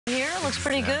looks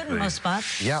pretty good in most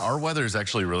spots. Yeah, our weather is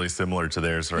actually really similar to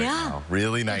theirs right now.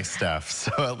 Really nice stuff.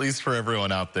 So at least for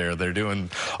everyone out there, they're doing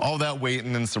all that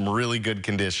waiting in some really good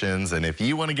conditions. And if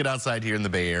you want to get outside here in the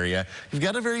Bay Area, you've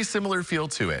got a very similar feel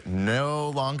to it.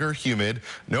 No longer humid,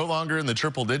 no longer in the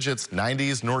triple digits,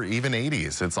 90s, nor even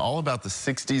 80s. It's all about the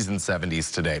 60s and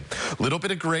 70s today. Little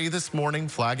bit of gray this morning,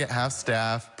 flag at half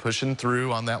staff, pushing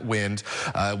through on that wind.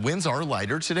 Winds are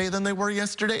lighter today than they were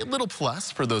yesterday. A little plus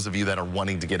for those of you that are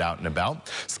wanting to get out and about.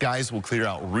 Skies will clear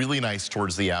out really nice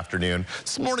towards the afternoon.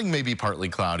 This morning may be partly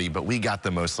cloudy, but we got the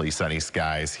mostly sunny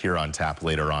skies here on tap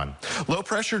later on. Low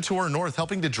pressure to our north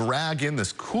helping to drag in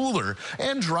this cooler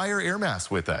and drier air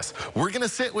mass with us. We're going to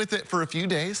sit with it for a few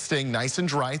days, staying nice and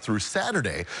dry through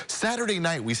Saturday. Saturday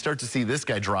night, we start to see this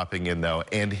guy dropping in, though,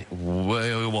 and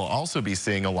we will also be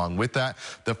seeing along with that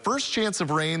the first chance of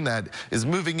rain that is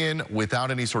moving in without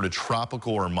any sort of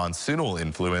tropical or monsoonal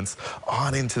influence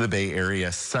on into the Bay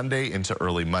Area Sunday into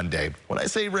early Monday. When I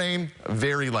say rain,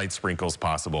 very light sprinkles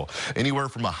possible. Anywhere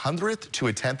from 1/100th to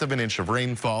 1/10 of an inch of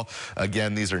rainfall.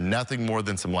 Again, these are nothing more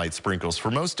than some light sprinkles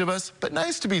for most of us, but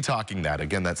nice to be talking that.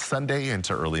 Again, that's Sunday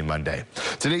into early Monday.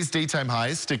 Today's daytime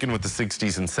highs sticking with the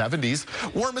 60s and 70s.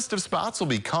 Warmest of spots will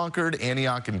be Concord,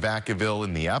 Antioch, and Vacaville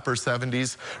in the upper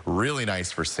 70s. Really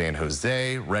nice for San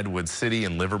Jose, Redwood City,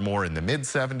 and Livermore in the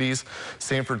mid-70s.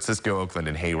 San Francisco, Oakland,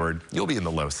 and Hayward, you'll be in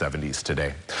the low 70s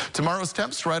today. Tomorrow's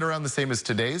temps right around the same as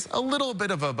today's. A little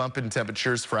bit of a bump in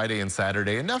temperatures Friday and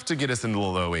Saturday, enough to get us into the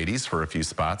low 80s for a few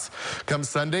spots. Come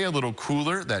Sunday, a little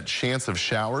cooler, that chance of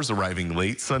showers arriving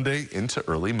late Sunday into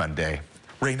early Monday.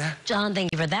 Raina? John,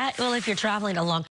 thank you for that. Well, if you're traveling along